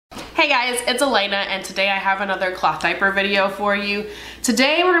Hey guys, it's Elena and today I have another cloth diaper video for you.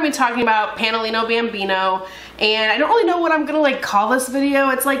 Today we're going to be talking about Pannolino Bambino, and I don't really know what I'm going to call this video.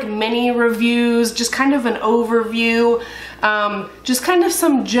 It's like mini reviews, just kind of an overview, just kind of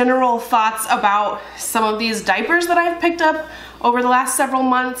some general thoughts about some of these diapers that I've picked up over the last several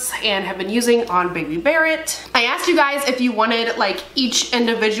months and have been using on baby Barret. I asked you guys if you wanted each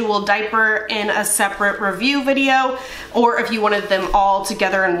individual diaper in a separate review video or if you wanted them all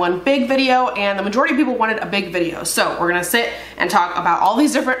together in one big video, and the majority of people wanted a big video. So we're gonna sit and talk about all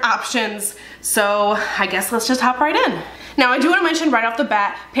these different options. So I guess let's just hop right in. Now I do want to mention right off the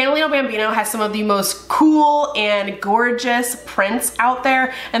bat, Pannolino Bambino has some of the most cool and gorgeous prints out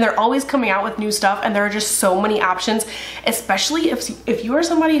there, and they're always coming out with new stuff, and there are just so many options, especially if you are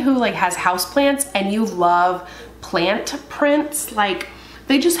somebody who has houseplants and you love plant prints.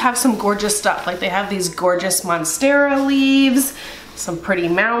 They just have some gorgeous stuff. They have these gorgeous monstera leaves, some pretty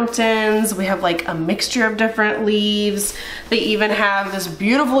mountains. We have a mixture of different leaves. They even have this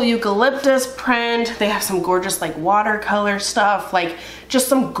beautiful eucalyptus print. They have some gorgeous watercolor stuff, just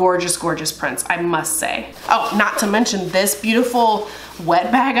some gorgeous prints, I must say. Oh, not to mention this beautiful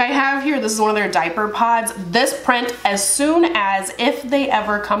wet bag I have here. This is one of their diaper pods. This print, as soon as if they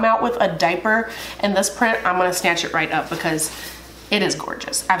ever come out with a diaper in this print, I'm gonna snatch it right up because it is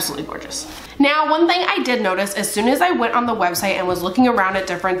gorgeous, absolutely gorgeous. Now, one thing I did notice as soon as I went on the website and was looking around at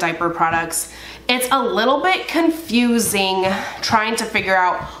different diaper products, it's a little bit confusing trying to figure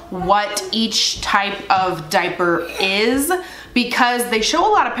out what each type of diaper is, because they show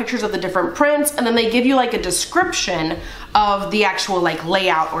a lot of pictures of the different prints and then they give you a description of the actual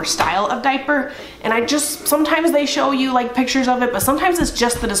layout or style of diaper, and sometimes they show you pictures of it, but sometimes it's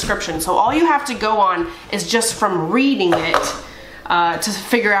just the description. So all you have to go on is just from reading it to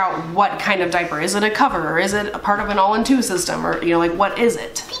figure out what kind of diaper. Is it a cover, or is it a part of an all-in-two system, or what is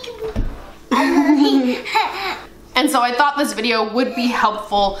it? And so I thought this video would be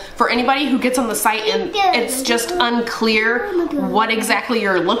helpful for anybody who gets on the site and it's just unclear what exactly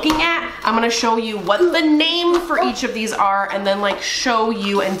you're looking at. I'm gonna show you what the name for each of these are, and then show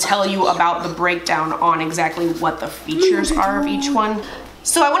you and tell you about the breakdown on exactly what the features are of each one.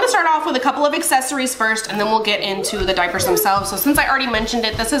 So I want to start off with a couple of accessories first, and then we'll get into the diapers themselves. So since I already mentioned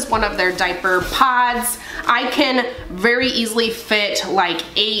it, this is one of their diaper pods. I can very easily fit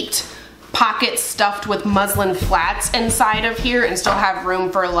 8 pockets stuffed with muslin flats inside of here and still have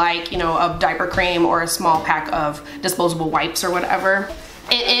room for a diaper cream or a small pack of disposable wipes or whatever.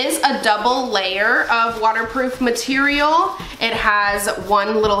 It is a double layer of waterproof material. It has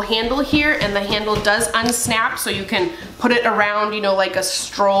one little handle here, and the handle does unsnap, so you can put it around, like a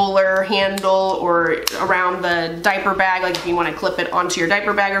stroller handle or around the diaper bag, if you want to clip it onto your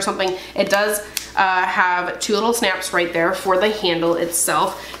diaper bag or something. It does have 2 little snaps right there for the handle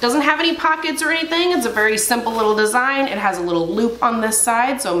itself. It doesn't have any pockets or anything. It's a very simple little design. It has a little loop on this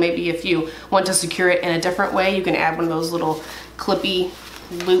side, so maybe if you want to secure it in a different way, you can add one of those little clippy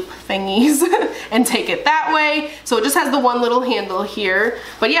loop thingies and take it that way. So it just has the one little handle here.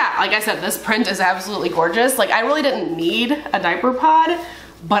 But yeah, like I said, this print is absolutely gorgeous. I really didn't need a diaper pod,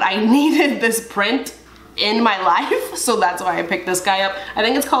 but I needed this print in my life, so that's why I picked this guy up. I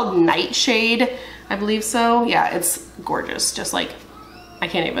think it's called Nightshade, I believe so. Yeah, it's gorgeous. Just I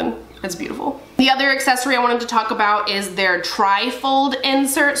can't even, it's beautiful. The other accessory I wanted to talk about is their tri-fold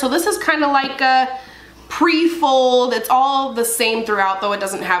insert. So this is kind of like a pre-fold. It's all the same throughout, though it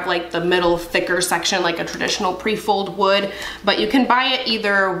doesn't have the middle thicker section like a traditional pre-fold would, but you can buy it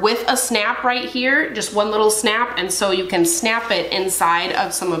either with a snap right here, just one little snap, and so you can snap it inside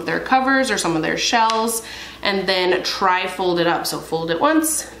of some of their covers or some of their shells and then tri-fold it up. So fold it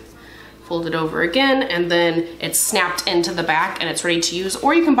once, fold it over again, and then it's snapped into the back and it's ready to use,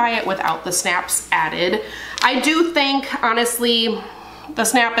 or you can buy it without the snaps added. I do think, honestly, the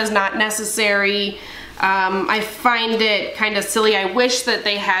snap is not necessary. I find it kind of silly. I wish that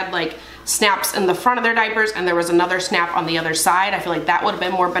they had snaps in the front of their diapers and there was another snap on the other side. I feel like that would have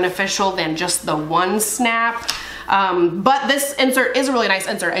been more beneficial than just the one snap. But this insert is a really nice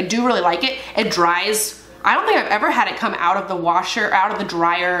insert. I do really like it. It dries. I don't think I've ever had it come out of the washer, out of the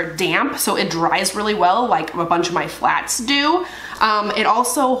dryer damp, so it dries really well like a bunch of my flats do. It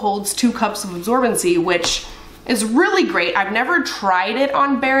also holds 2 cups of absorbency, which is really great. I've never tried it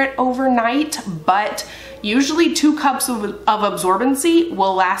on Barret overnight, but usually 2 cups of absorbency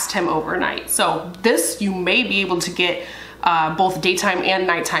will last him overnight. So this you may be able to get both daytime and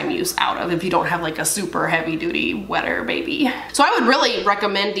nighttime use out of if you don't have a super heavy duty wetter baby. So I would really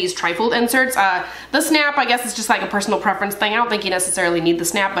recommend these trifold inserts. The snap, I guess, is just a personal preference thing. I don't think you necessarily need the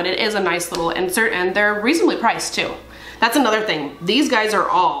snap, but it is a nice little insert, and they're reasonably priced too. That's another thing. These guys are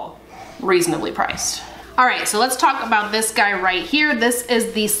all reasonably priced. All right, so let's talk about this guy right here. This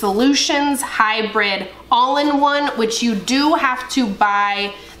is the Solutions Hybrid All-in-One, which you do have to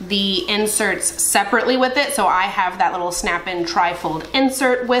buy the inserts separately with it. So I have that little snap-in trifold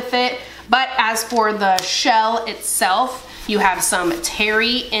insert with it. But as for the shell itself, you have some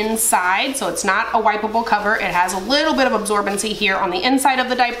terry inside, so it's not a wipeable cover. It has a little bit of absorbency here on the inside of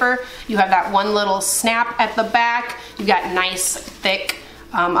the diaper. You have that one little snap at the back. You've got nice, thick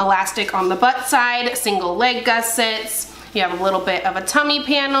elastic on the butt side, single leg gussets. You have a little bit of a tummy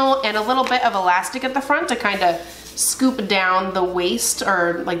panel and a little bit of elastic at the front to kind of scoop down the waist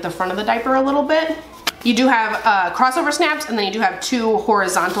or like the front of the diaper a little bit. You do have crossover snaps, and then you do have 2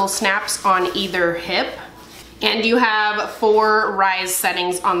 horizontal snaps on either hip. And you have 4 rise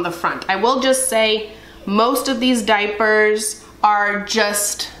settings on the front. I will just say most of these diapers are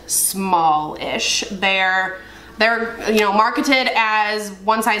just small-ish. They're marketed as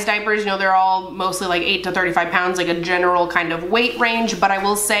one-size diapers. They're all mostly like 8 to 35 pounds, like a general kind of weight range, but I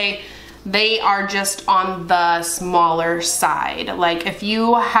will say they are just on the smaller side. Like if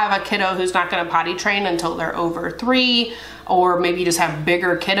you have a kiddo who's not gonna potty train until they're over 3, or maybe you just have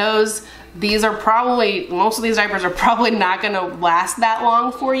bigger kiddos, most of these diapers are probably not gonna last that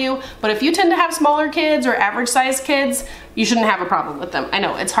long for you. But if you tend to have smaller kids or average sized kids, you shouldn't have a problem with them. I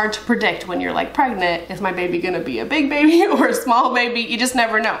know it's hard to predict when you're like pregnant, is my baby gonna be a big baby or a small baby? You just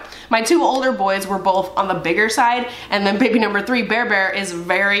never know. My 2 older boys were both on the bigger side, and then baby number 3, Bear, is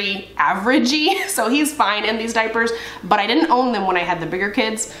very averagey, so he's fine in these diapers, but I didn't own them when I had the bigger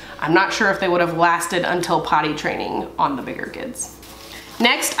kids. I'm not sure if they would have lasted until potty training on the bigger kids.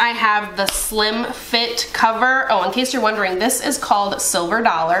 Next, I have the Slim Fit cover. Oh, in case you're wondering, this is called Silver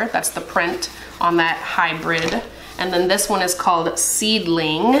Dollar. That's the print on that hybrid. And then this one is called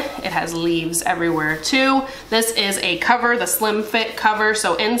Seedling. It has leaves everywhere too. This is a cover, the Slim Fit cover.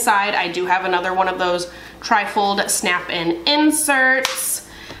 So inside, I do have another one of those trifold snap-in inserts.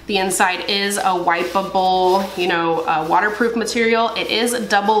 The inside is a wipeable, waterproof material. It is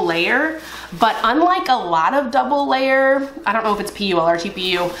double layer, but unlike a lot of double layer, I don't know if it's PUL or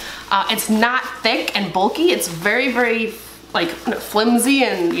TPU, it's not thick and bulky. It's very, very like flimsy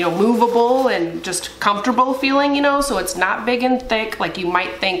and movable and just comfortable feeling, so it's not big and thick like you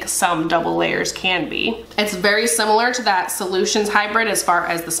might think some double layers can be. It's very similar to that Solutions Hybrid as far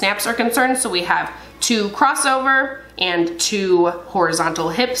as the snaps are concerned. So we have 2 crossover and 2 horizontal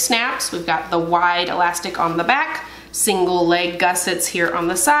hip snaps. We've got the wide elastic on the back, single leg gussets here on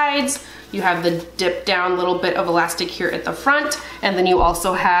the sides. You have the dip down little bit of elastic here at the front, and then you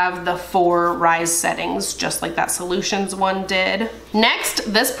also have the 4 rise settings, just like that Solutions one did.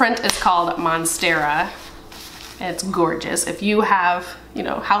 Next, this print is called Monstera. It's gorgeous. If you have,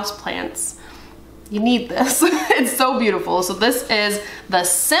 houseplants, you need this. It's so beautiful. So this is the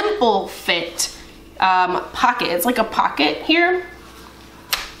Simple Fit pocket. It's like a pocket here.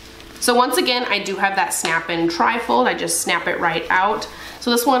 So once again, I do have that snap-in trifold. I just snap it right out. So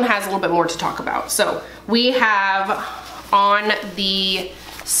this one has a little bit more to talk about. So we have on the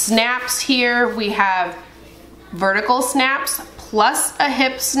snaps here, we have vertical snaps plus a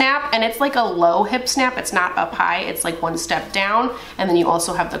hip snap, and it's like a low hip snap. It's not up high, it's like 1 step down. And then you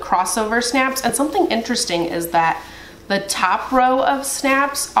also have the crossover snaps. And something interesting is that the top row of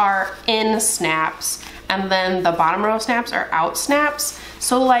snaps are in snaps, and then the bottom row of snaps are out snaps.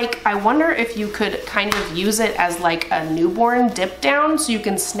 So like, I wonder if you could kind of use it as like a newborn dip down, so you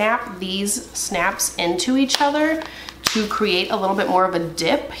can snap these snaps into each other to create a little bit more of a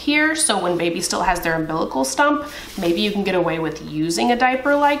dip here. So when baby still has their umbilical stump, maybe you can get away with using a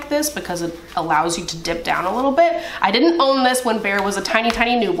diaper like this because it allows you to dip down a little bit. I didn't own this when Bear was a tiny,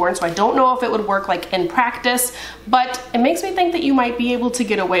 tiny newborn, so I don't know if it would work like in practice, but it makes me think that you might be able to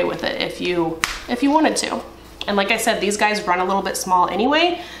get away with it if you wanted to. And like I said, these guys run a little bit small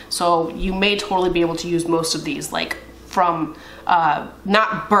anyway, so you may totally be able to use most of these like from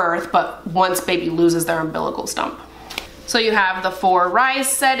not birth, but once baby loses their umbilical stump. So you have the 4 rise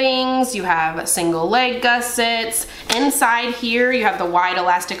settings, you have single leg gussets. Inside here, you have the wide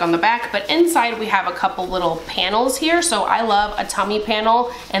elastic on the back, but inside we have a couple little panels here. So I love a tummy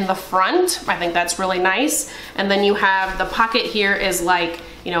panel in the front. I think that's really nice. And then you have the pocket here is like,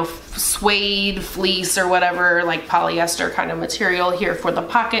 suede, fleece, or whatever, like polyester kind of material here for the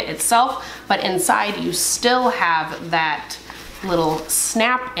pocket itself. But inside you still have that little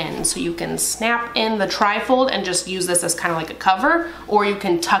snap in, so you can snap in the trifold and just use this as kind of like a cover, or you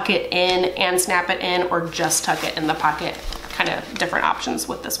can tuck it in and snap it in, or just tuck it in the pocket. Kind of different options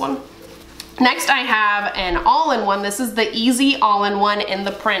with this one. Next, I have an all-in-one. This is the Easy All-in-One in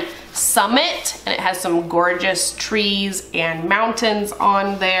the print Summit, and it has some gorgeous trees and mountains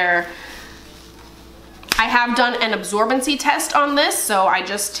on there. I have done an absorbency test on this, so I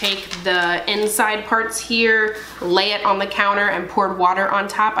just take the inside parts here, lay it on the counter, and poured water on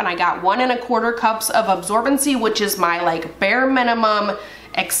top, and I got 1 1/4 cups of absorbency, which is my like bare minimum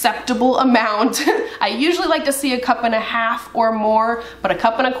acceptable amount. I usually like to see 1.5 cups or more, but 1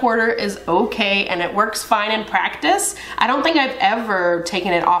 1/4 cups is okay, and it works fine in practice. I don't think I've ever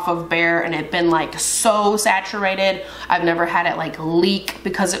taken it off of bare and it been like so saturated. I've never had it like leak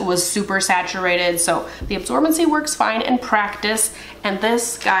because it was super saturated, so the absorbency works fine in practice. And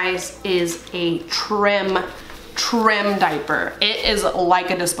this, guys, is a trim diaper. It is like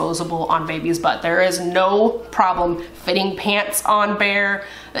a disposable on baby's butt. There is no problem fitting pants on bare.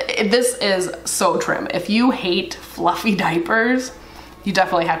 This is so trim. If you hate fluffy diapers, you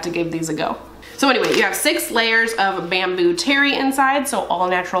definitely have to give these a go. So anyway, you have 6 layers of bamboo terry inside, so all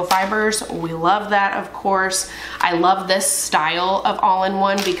natural fibers. We love that, of course. I love this style of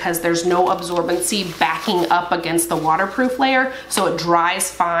all-in-one because there's no absorbency backing up against the waterproof layer, so it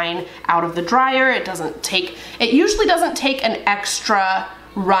dries fine out of the dryer. It usually doesn't take an extra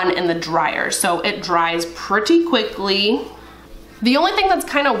run in the dryer, so it dries pretty quickly. The only thing that's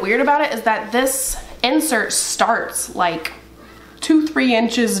kind of weird about it is that this insert starts like 2-3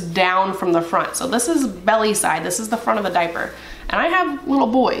 inches down from the front. So this is belly side, this is the front of the diaper. And I have little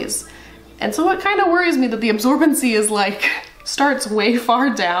boys. And so it kind of worries me that the absorbency is like, starts way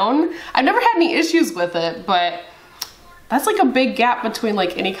far down. I've never had any issues with it, but that's like a big gap between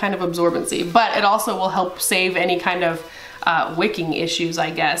like any kind of absorbency. But it also will help save any kind of wicking issues,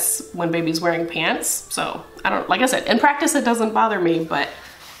 I guess, when baby's wearing pants. So like I said, in practice it doesn't bother me, but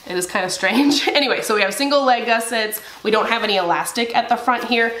it is kind of strange. Anyway, so we have single leg gussets. We don't have any elastic at the front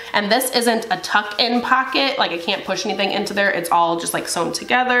here. And this isn't a tuck-in pocket. Like I can't push anything into there. It's all just like sewn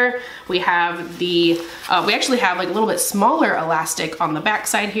together. We have we actually have like a little bit smaller elastic on the back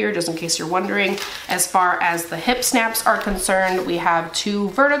side here, just in case you're wondering. As far as the hip snaps are concerned, we have 2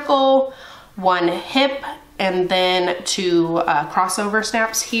 vertical, 1 hip, and then 2 crossover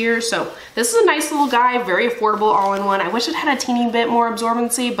snaps here. So this is a nice little guy, very affordable all-in-one. I wish it had a teeny bit more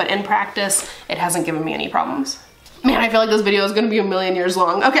absorbency, but in practice, it hasn't given me any problems. Man, I feel like this video is gonna be a million years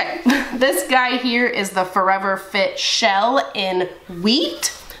long. Okay, this guy here is the Forever Fit Shell in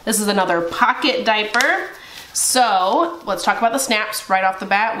Wheat. This is another pocket diaper. So let's talk about the snaps right off the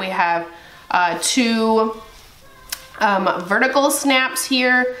bat. We have 2 vertical snaps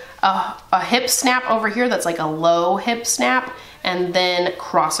here, a hip snap over here that's like a low hip snap, and then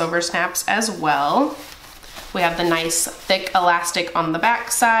crossover snaps as well. We have the nice thick elastic on the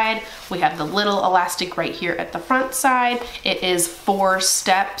back side. We have the little elastic right here at the front side. It is 4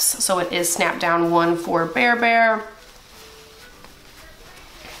 steps, so it is snap down 1 for bear.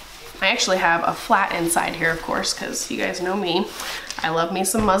 I actually have a flat inside here, of course, because you guys know me. I love me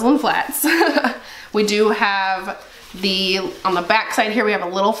some muslin flats. We do have on the back side here, we have a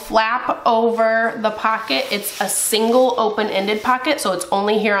little flap over the pocket. It's a single open-ended pocket, so it's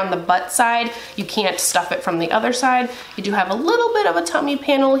only here on the butt side. You can't stuff it from the other side. You do have a little bit of a tummy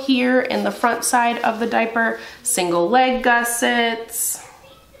panel here in the front side of the diaper, single leg gussets,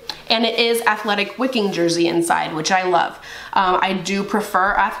 and it is athletic wicking jersey inside, which I love. I do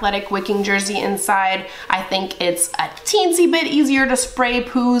prefer athletic wicking jersey inside. I think it's a teensy bit easier to spray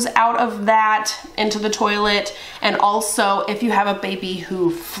poos out of that into the toilet. And also, if you have a baby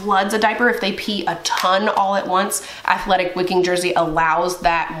who floods a diaper, if they pee a ton all at once, athletic wicking jersey allows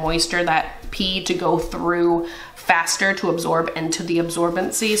that moisture, that pee, to go through faster to absorb into the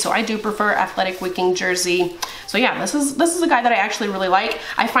absorbency. So I do prefer athletic wicking jersey. So yeah, this is a guy that I actually really like.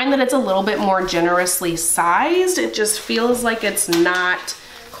 I find that it's a little bit more generously sized. It just feels like it's not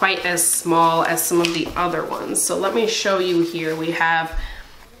quite as small as some of the other ones. So let me show you here. We have,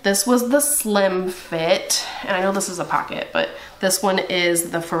 this was the slim fit, and I know this is a pocket, but this one is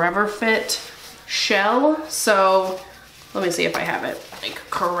the Forever Fit Shell. So let me see if I have it like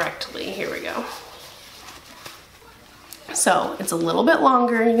correctly. Here we go. So it's a little bit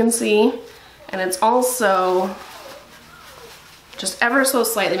longer, you can see, and it's also just ever so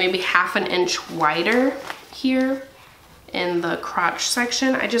slightly, maybe 1/2 inch wider here in the crotch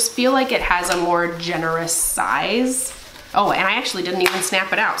section. I just feel like it has a more generous size. Oh, and I actually didn't even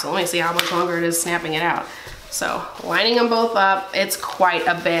snap it out, so let me see how much longer it is snapping it out. So lining them both up, it's quite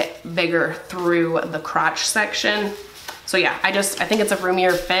a bit bigger through the crotch section. So yeah, I think it's a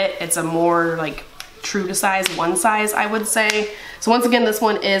roomier fit. It's a more like true to size, one size, I would say. So once again, this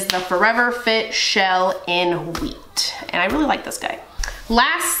one is the Forever Fit Shell in Wheat, and I really like this guy.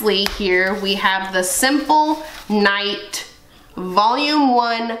 Lastly here, we have the Simple Night Volume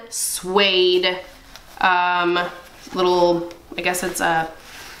 1 Suede little, I guess it's a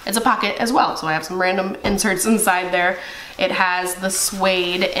it's a pocket as well. So I have some random inserts inside there. It has the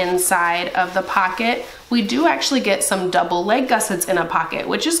suede inside of the pocket. We do actually get some double leg gussets in a pocket,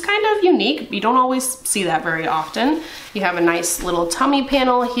 which is kind of unique. You don't always see that very often. You have a nice little tummy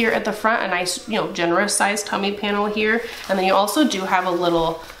panel here at the front, a nice, you know, generous sized tummy panel here. And then you also do have a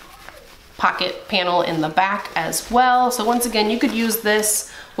little pocket panel in the back as well. So once again, you could use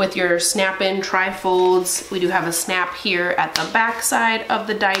this with your snap-in tri-folds. We do have a snap here at the back side of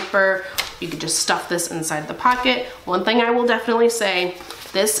the diaper. You could just stuff this inside the pocket. One thing I will definitely say,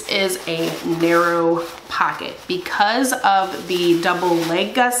 this is a narrow pocket because of the double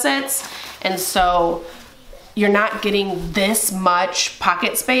leg gussets. And so you're not getting this much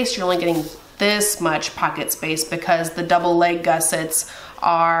pocket space. You're only getting this much pocket space because the double leg gussets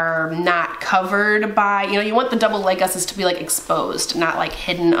are not covered by, you know, you want the double leg gussets to be like exposed, not like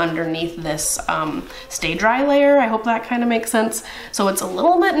hidden underneath this stay dry layer. I hope that kind of makes sense. So it's a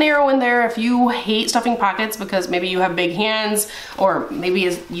little bit narrow in there. If you hate stuffing pockets because maybe you have big hands, or maybe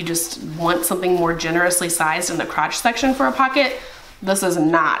you just want something more generously sized in the crotch section for a pocket, this is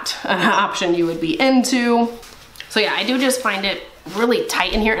not an option you would be into. So yeah, I do just find it really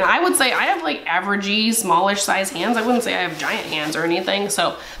tight in here, and I would say I have like averagey, smallish size hands. I wouldn't say I have giant hands or anything,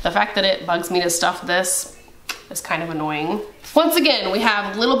 so the fact that it bugs me to stuff this is kind of annoying. Once again, we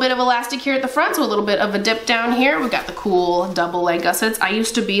have a little bit of elastic here at the front, so a little bit of a dip down here. We've got the cool double leg gussets. I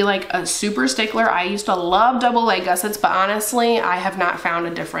used to be like a super stickler. I used to love double leg gussets, but honestly, I have not found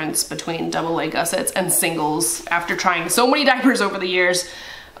a difference between double leg gussets and singles. After trying so many diapers over the years,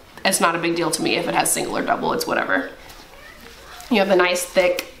 it's not a big deal to me if it has single or double, it's whatever. You have the nice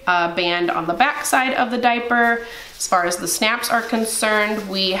thick band on the back side of the diaper. As far as the snaps are concerned,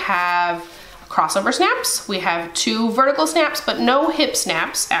 we have crossover snaps. We have 2 vertical snaps, but no hip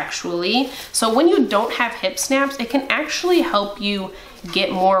snaps actually. So when you don't have hip snaps, it can actually help you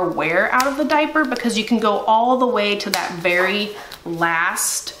get more wear out of the diaper because you can go all the way to that very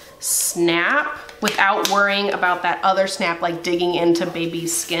last snap without worrying about that other snap like digging into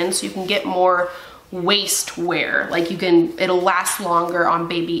baby's skin. So you can get more waist wear, like it'll last longer on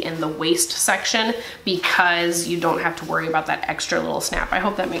baby in the waist section because you don't have to worry about that extra little snap. I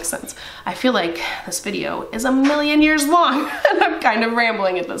hope that makes sense. I feel like this video is a million years long and I'm kind of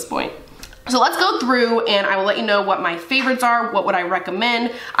rambling at this point. So let's go through and I will let you know what my favorites are. What would I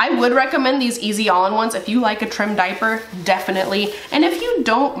recommend? I would recommend these easy all-in-ones. If you like a trim diaper, definitely. And if you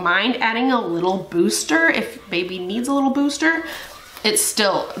don't mind adding a little booster, if baby needs a little booster, it's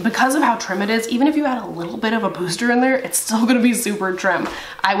still, because of how trim it is, even if you add a little bit of a booster in there, it's still gonna be super trim.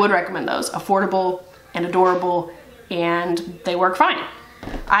 I would recommend those. Affordable and adorable, and they work fine.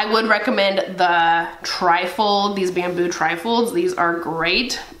 I would recommend the trifold, these bamboo trifolds. These are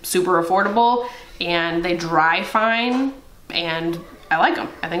great, super affordable, and they dry fine, and I like them.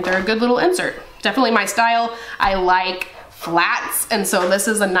 I think they're a good little insert. Definitely my style. I like flats, and so this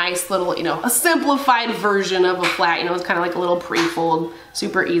is a nice little, you know, a simplified version of a flat. You know, it's kind of like a little pre-fold,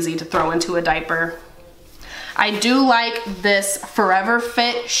 super easy to throw into a diaper. I do like this Forever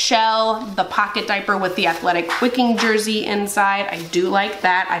Fit shell, the pocket diaper with the athletic wicking jersey inside. I do like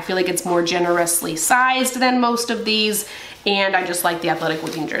that. I feel like it's more generously sized than most of these, and I just like the athletic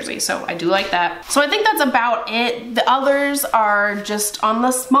wicking jersey, so I do like that. So I think that's about it. The others are just on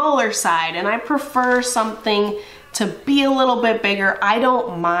the smaller side, and I prefer something to be a little bit bigger. I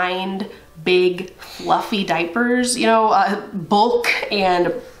don't mind big fluffy diapers, you know, bulk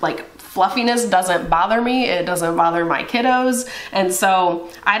and like fluffiness doesn't bother me. It doesn't bother my kiddos. And so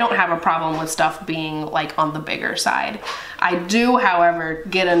I don't have a problem with stuff being like on the bigger side. I do, however,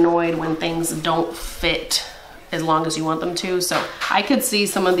 get annoyed when things don't fit as long as you want them to. So I could see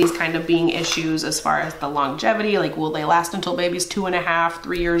some of these kind of being issues as far as the longevity, like will they last until baby's 2.5,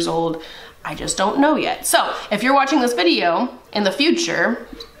 3 years old? I just don't know yet. So if you're watching this video in the future,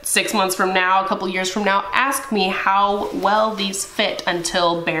 6 months from now, a couple years from now, ask me how well these fit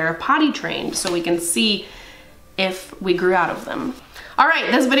until Bear potty trained so we can see if we grew out of them. All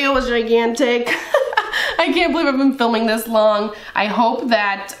right, this video was gigantic. I can't believe I've been filming this long. I hope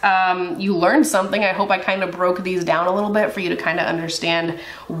that you learned something. I hope I kind of broke these down a little bit for you to kind of understand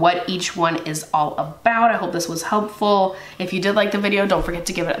what each one is all about. I hope this was helpful. If you did like the video, don't forget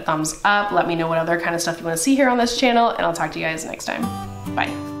to give it a thumbs up. Let me know what other kind of stuff you want to see here on this channel, and I'll talk to you guys next time.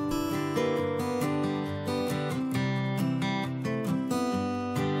 Bye.